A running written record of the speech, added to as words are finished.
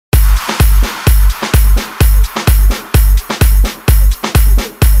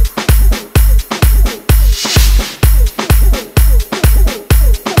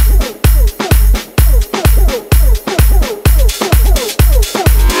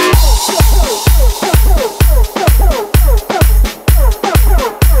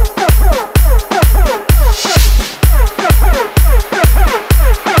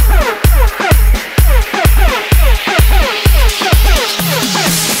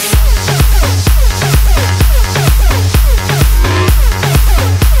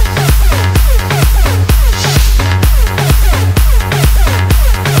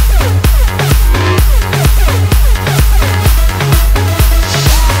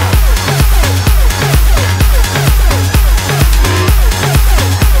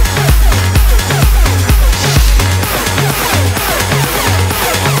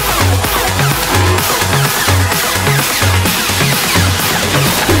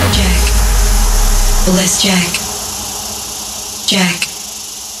Well, let's jack. Jack.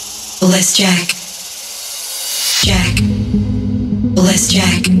 Well, let's jack. Jack. Well, let's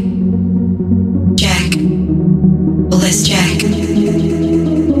jack. Jack. Well, let's jack.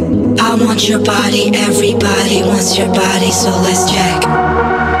 I want your body, everybody wants your body, so let's jack.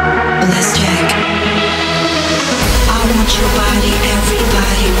 Well, let's jack. I want your body,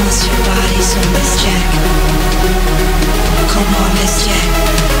 everybody wants your body, so let's jack. Come on, let's jack.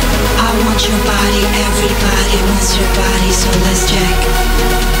 I want your body, everybody wants your body, so let's jack.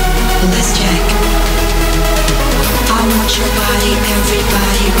 Let's jack. I want your body,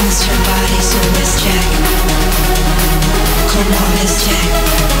 everybody wants your body, so let's jack. Come on, let's jack.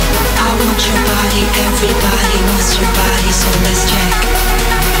 I want your body, everybody wants your body, so let's jack.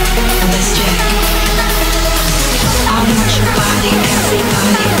 Let's jack. I want your body,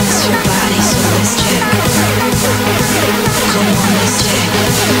 everybody wants your body, so let's jack. Come on, let's jack.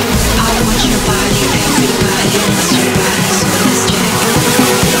 I want your body, everybody wants your body, so let's jack.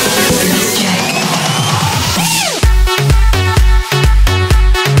 Let's jack.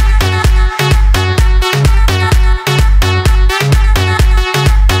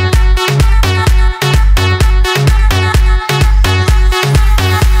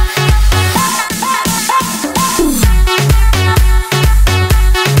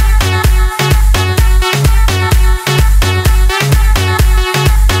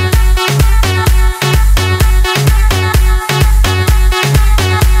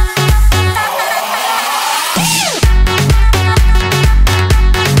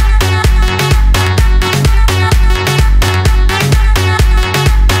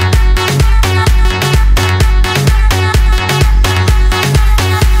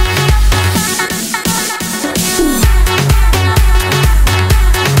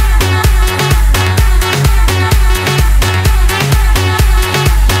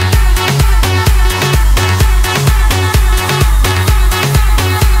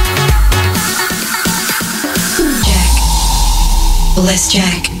 Let's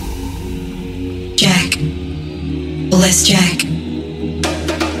jack. Jack. Let's jack.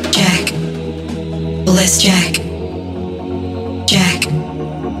 Jack. Let's jack. Jack.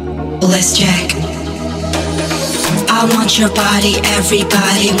 Let's jack. I want your body,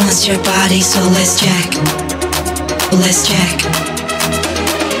 everybody wants your body, so let's jack. Let's jack.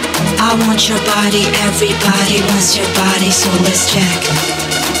 I want your body, everybody wants your body, so let's jack.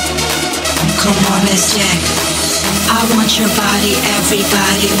 Come on, let's jack. I want your body,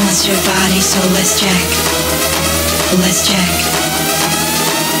 everybody wants your body, so let's jack. Let's jack.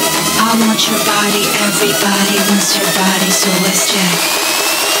 I want your body, everybody wants your body, so let's jack.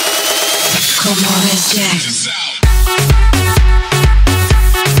 Come on, let's jack.